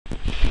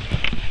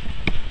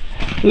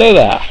Hello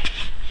there.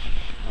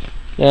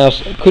 Now,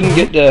 I couldn't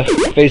get the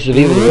Face of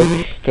Evil to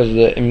work because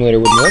the emulator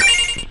wouldn't work,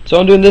 so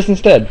I'm doing this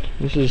instead.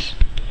 This is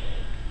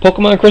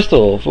Pokemon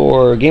Crystal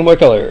for Game Boy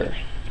Color,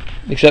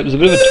 except there's a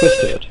bit of a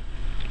twist to it.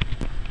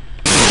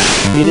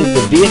 It is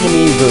the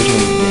Vietnamese version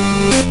of the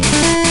game,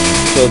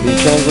 so the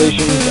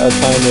translations are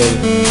kind of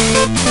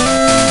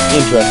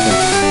interesting.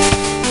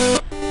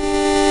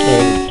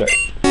 Alright, let's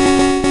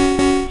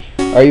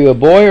start. Are you a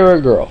boy or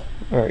a girl?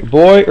 Alright,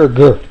 boy or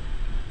girl?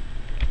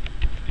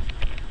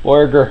 Boy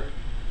or girl?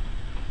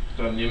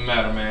 Doesn't even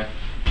matter, man.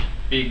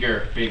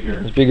 Bigger.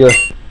 It's bigger.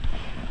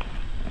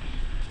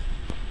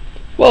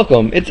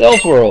 Welcome, it's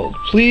Elseworld.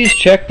 Please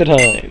check the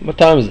time. What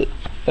time is it?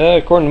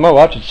 According to my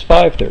watch, it's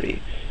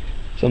 5:30.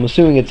 So I'm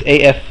assuming it's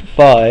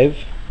AF5.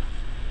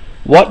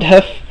 What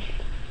hef?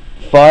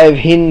 5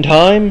 hin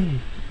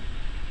time?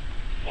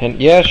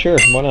 And yeah, sure,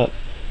 why not?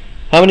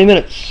 How many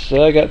minutes?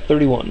 I got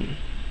 31.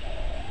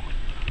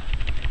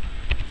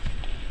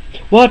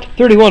 What?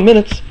 31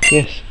 minutes?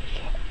 Yes.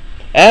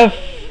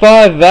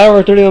 F5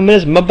 hour 31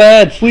 minutes. My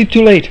bad. Sleep too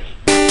late.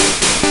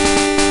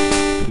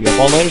 You up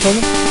all night or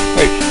something?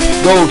 Alright,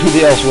 go to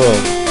the Elseworld.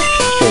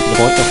 Straight to the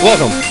point.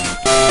 Welcome.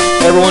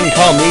 Everyone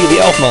call me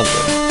the Elf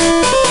Monster.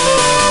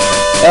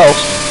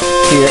 Elves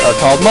here are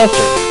called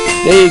monsters.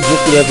 They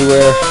existed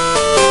everywhere.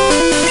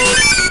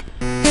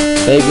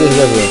 They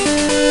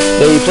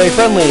play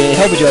friendly and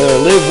help each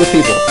other live with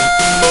people.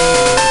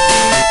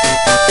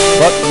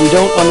 But we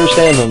don't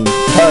understand them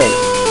entirely.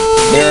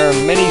 There are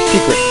many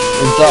secrets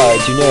inside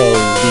to know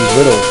these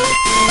riddles.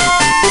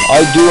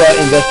 I do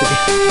investigation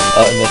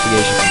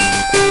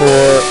for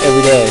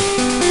every day.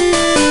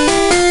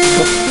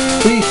 So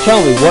please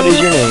tell me, what is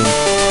your name?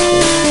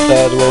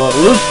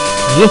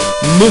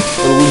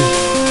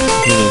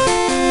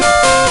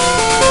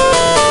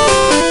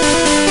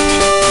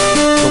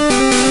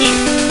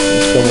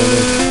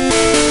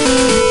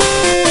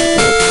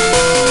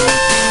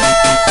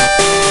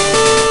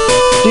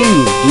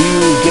 Steve, do you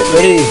get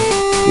ready?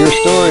 Your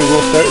story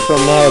will start from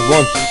now at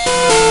once.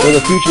 For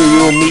the future you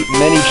will meet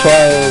many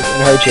trials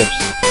and hardships,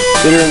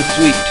 bitter and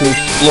sweet, to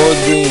explore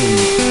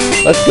dreams.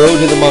 Let's go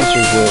to the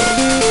monsters world.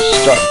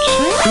 Start.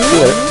 See you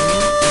later.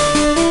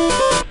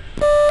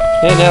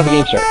 And now the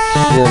game starts.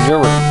 You're in your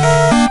room.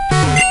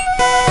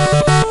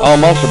 All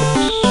monster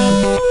books.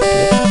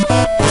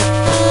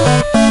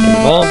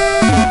 Hey, Mom.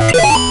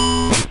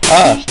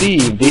 Ah,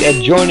 Steve, the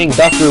adjoining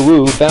Dr.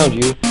 Wu found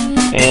you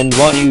and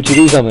want you to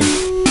do something.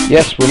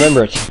 Yes,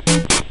 remember it.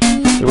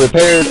 The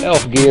repaired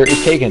elf gear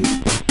is taken.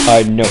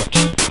 I know it.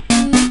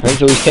 Alright,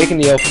 so he's taken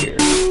the elf gear.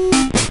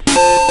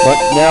 But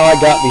now I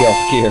got the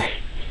elf gear.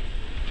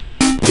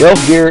 The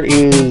elf gear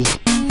is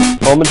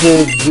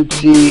omitted,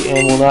 Zuxi,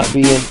 and will not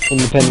be an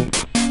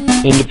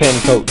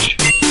independent coach.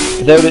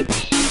 Without it...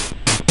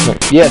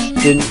 Yes,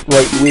 didn't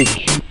write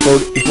week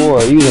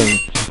before using...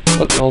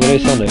 Look, oh,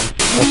 today's Sunday.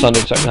 Oh,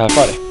 Sunday, sorry,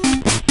 Friday.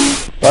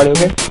 Friday,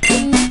 okay?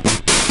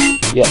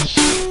 Yes.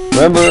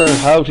 Remember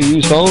how to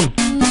use phone?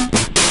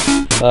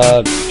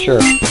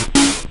 Sure.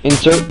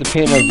 Insert the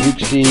pin of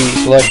Yuxi,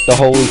 select the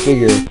holy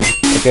figure.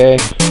 Okay?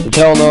 The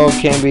telenode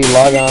can be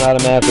log on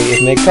automatically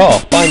if make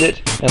call. Find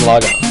it and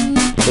log on.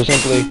 So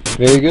simply,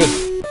 very good.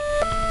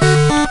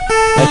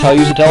 That's how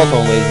you use a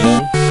telephone, ladies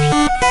and gentlemen.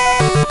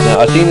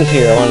 Now, I've seen this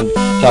here. I want to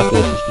talk to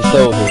this. It's the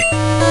stove here.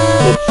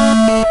 It's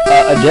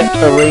adept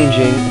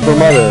arranging for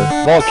mother.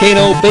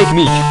 Volcano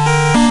BAKEMEAT.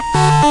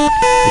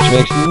 Which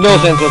makes no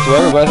sense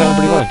whatsoever, but I found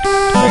it pretty funny.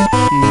 Alright,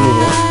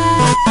 moving on.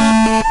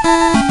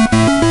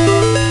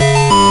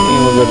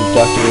 We'll go to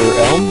Dr.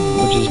 Elm,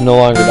 which is no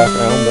longer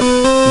Dr. Elm, but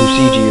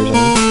Lucigi or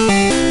something.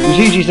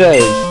 Lucigi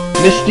says,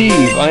 Miss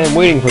Steve, I am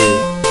waiting for you.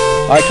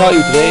 I caught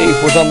you today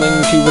for something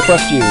to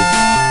request you.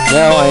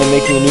 Now I am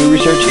making a new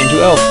research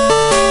into elf.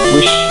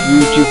 Wish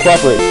you to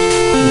cooperate.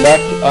 In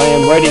fact, I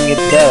am writing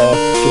it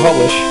to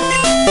publish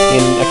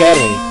in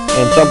Academy,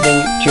 and something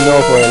to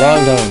know for a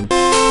long time.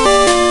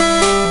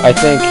 I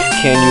think,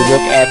 can you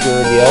look after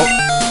the elf?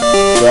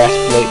 Grasp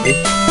lately.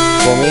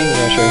 For me?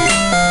 Yeah, sure.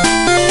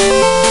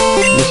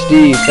 Miss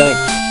Steve, thanks.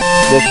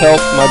 This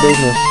helped my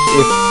business.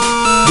 If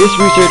this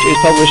research is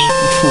published,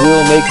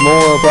 we'll make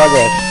more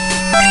progress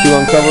to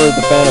uncover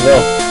the fan of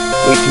elf.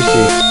 Wait to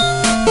see.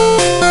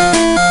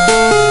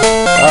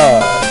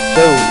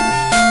 So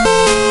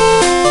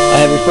I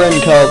have a friend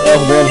called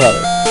Elf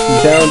Grandfather. He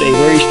found a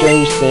very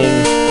strange thing.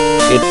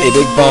 It's a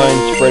big find,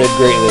 spread it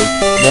greatly.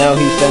 Now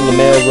he sends a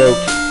mail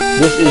wrote,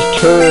 this is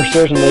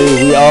certainly,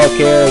 we all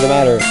care the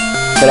matter.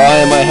 But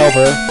I and my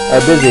helper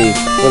are busy.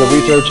 For the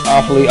research,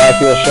 awfully, I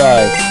feel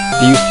shy.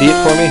 Do you see it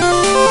for me?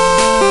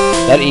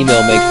 That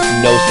email makes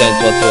no sense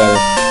whatsoever.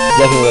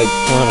 Definitely like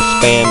some kind of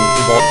spam,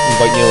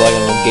 inviting you to like, I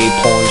don't know, gay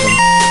porn or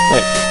something.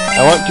 Right.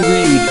 I want to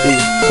read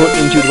is put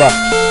into the box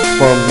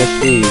from Miss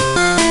Steve.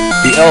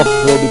 The elf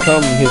will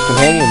become his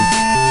companion.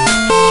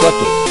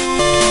 Selected.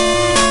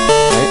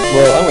 Alright,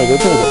 well, I'm gonna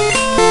go clinical.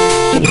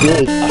 This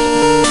here is awesome.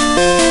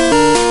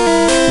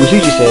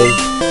 Lucigi says,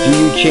 do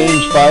you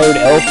change fired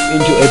elf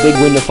into a big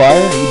wind of fire?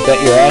 You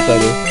bet your ass I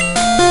do.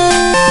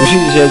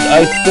 Lucigi says,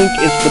 I think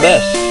it's the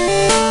best.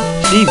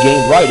 Steve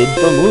gained righted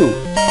from blue.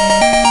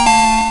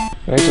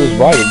 Alright, so it's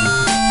righted.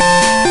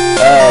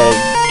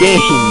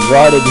 Gained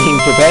righted name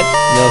for pet?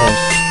 No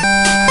thanks.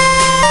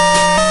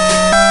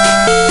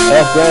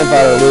 Elf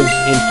grandfather lives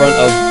in front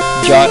of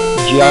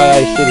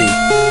GI City.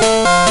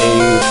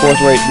 A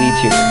fourth-rate leads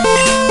here.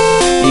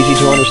 Easy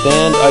to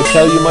understand. I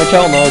tell you my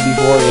telno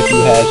before if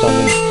you have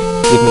something.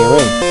 Give me a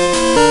ring.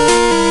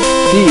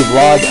 Steve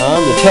logged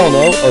on the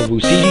telno of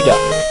Wuciji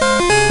Doctor.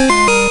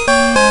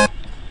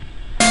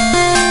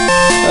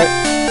 Alright.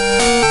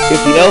 If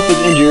the elf is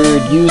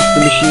injured, use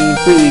the machine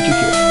freely to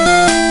cure.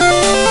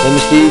 Then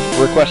Steve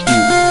request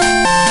you.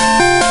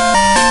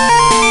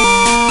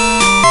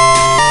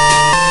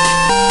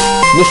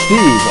 Miss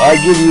Steve, I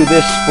give you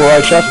this for I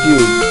trust you.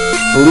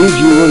 Believe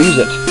you will use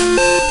it.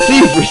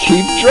 Steve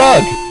received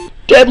drug.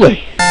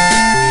 Deadly.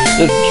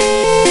 The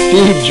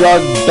Steve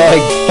drug bag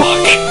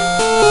fuck.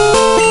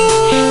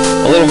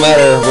 A little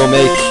matter will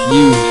make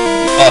you,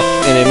 us,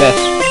 in a mess.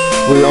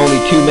 We're only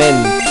 2 men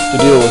to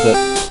deal with it.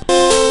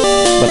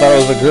 I thought it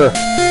was a girl.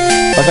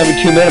 How can I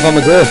be 2 men if I'm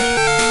a girl?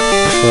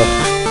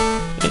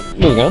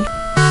 Moving on.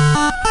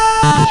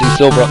 You see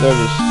Silver up there,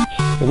 just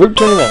Route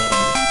 29.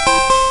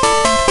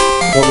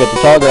 Don't get the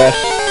tall grass.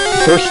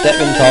 First step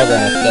in tall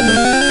grass.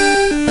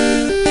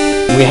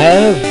 We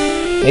have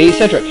a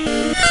Centric.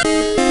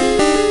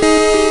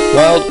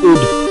 Wild Ood.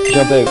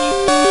 Jump out.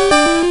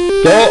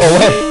 Go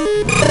away!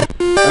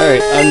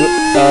 Alright,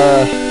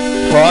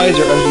 prize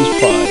or use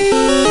prize?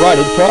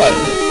 Righted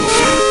prize.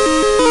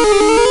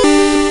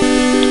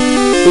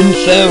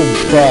 Unsound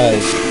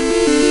prize.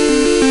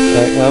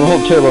 Alright, I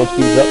hope turbo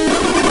speeds up.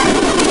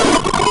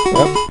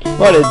 Yep.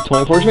 Righted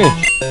 24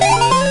 minutes.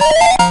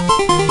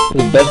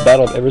 The best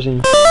battle I've ever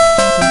seen. Oh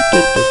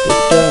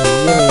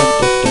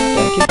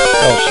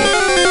shit.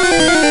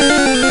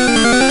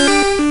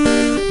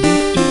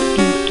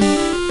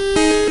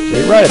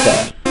 Say right at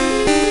that.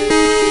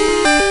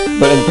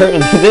 But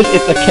in this,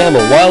 it's a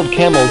camel. Wild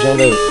camel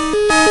jump out.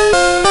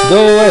 Go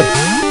away.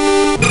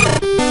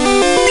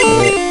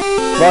 Okay.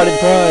 Rotted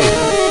prize.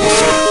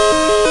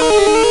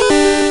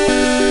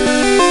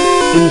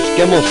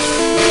 Inskemos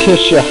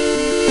Tisha.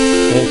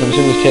 Okay, so I'm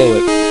assuming it's tail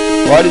whip.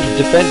 Why does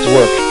defense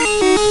work?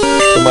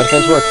 So my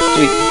defense work.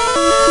 Sweet.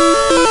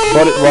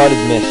 But it rotted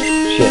miss.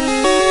 Shit.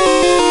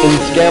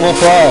 Inscamo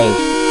prize.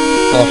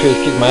 Oh shit,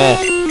 he's kicked my ass.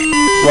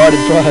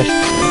 Rotted prize.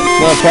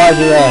 No, prize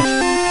his ass.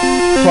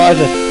 Prize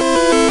it.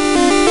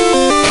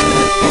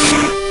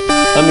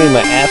 I'm getting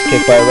my ass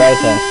kicked by a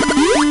rat's ass.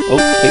 Oh,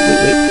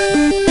 wait.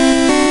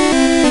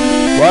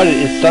 Rotted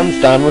is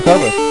Sunstone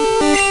recover.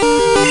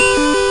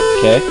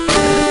 Okay.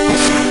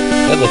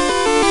 Deadly.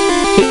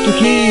 Hit to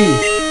key.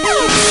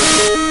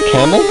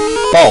 Camel?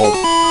 Ball.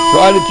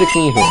 Rotted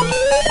 16 hit.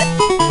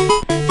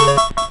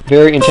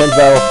 Very intense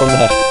battle from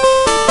that.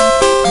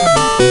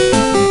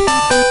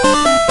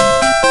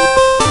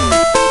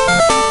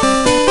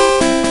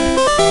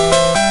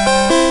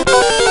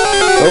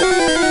 Oh.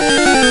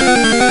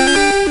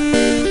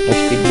 Let's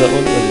speed that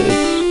one. It's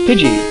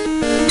Pidgey.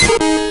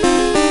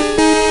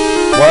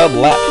 Wild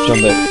Lap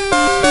jump in.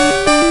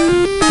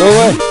 Go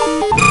away.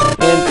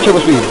 And turbo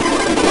speed.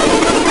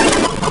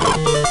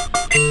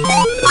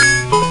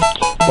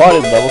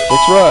 Rotted level 6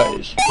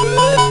 rise.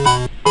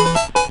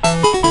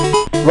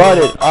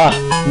 Rotted,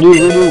 new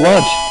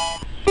want.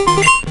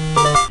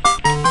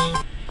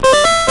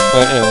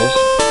 Alright, anyways.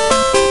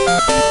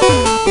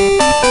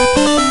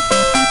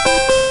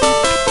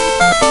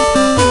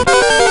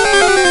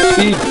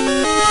 Speed.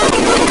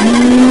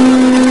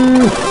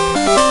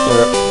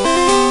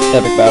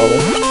 Epic battle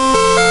there.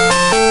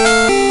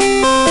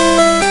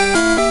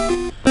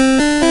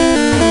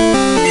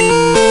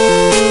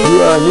 You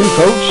are a new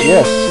coach?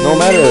 Yes. No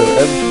matter.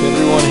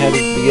 Everyone had at the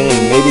beginning.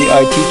 Maybe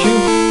I teach you?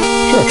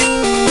 Sure.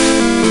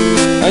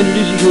 I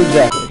introduce you to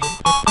exactly.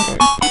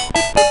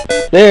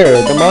 Right.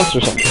 There, the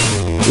monster center.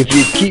 If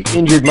you keep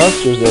injured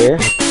monsters there,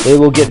 they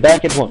will get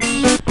back at once.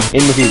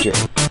 In the future.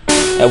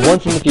 At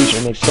once in the future.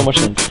 It makes so much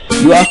sense.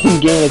 You often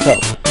gain its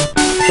help.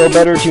 So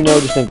better to know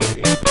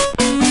distinctly.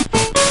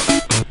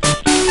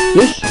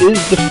 This is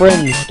the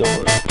friend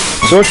store.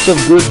 Sorts of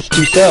goods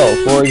to sell.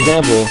 For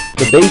example,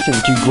 the basin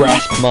to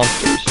grasp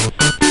monsters.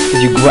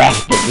 Because you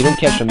grasp them. You don't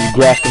catch them. You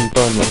grasp them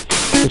firmly.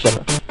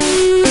 Etc.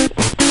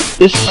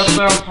 This... That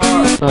sounds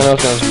hot. Oh, that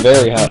sounds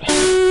very hot.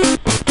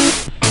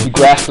 You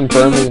grasp them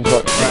firmly and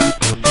talk.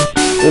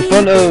 In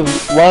front of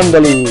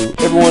Rondaloo,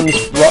 everyone's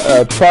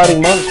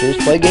prodding monsters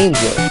play games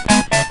there.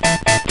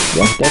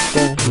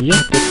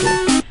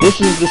 This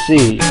is the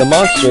sea. The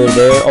monster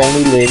there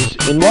only lives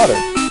in water.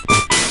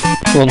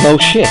 Well, no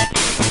shit.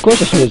 Of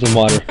course it lives in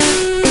water.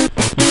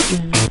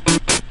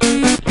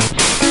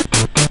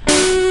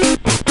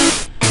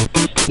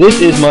 This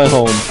is my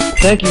home.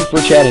 Thank you for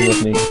chatting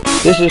with me.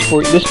 This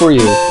for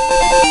you.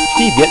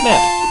 Steve, get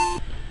map.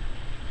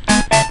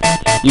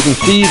 You can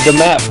see the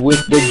map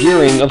with the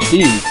gearing of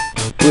Steve.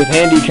 With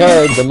handy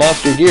card, the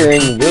monster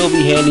gearing will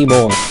be handy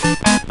more.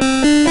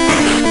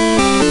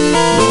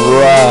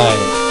 Right.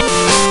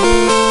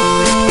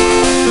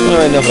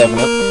 Alright, enough of that for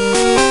now.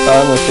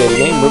 I'm going to save the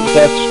game. Root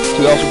stats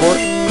to else report.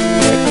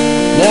 Right.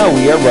 now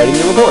we are writing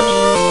the report.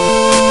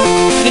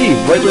 Steve,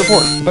 write the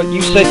report. But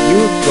you said you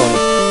were going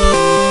to.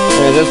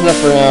 Alright, that's enough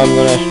for now. I'm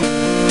gonna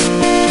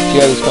see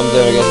how this comes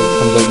out. I guess it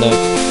comes out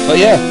now. But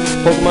yeah,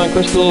 Pokemon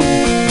Crystal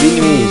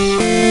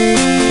Vietnamese.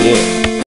 Yeah.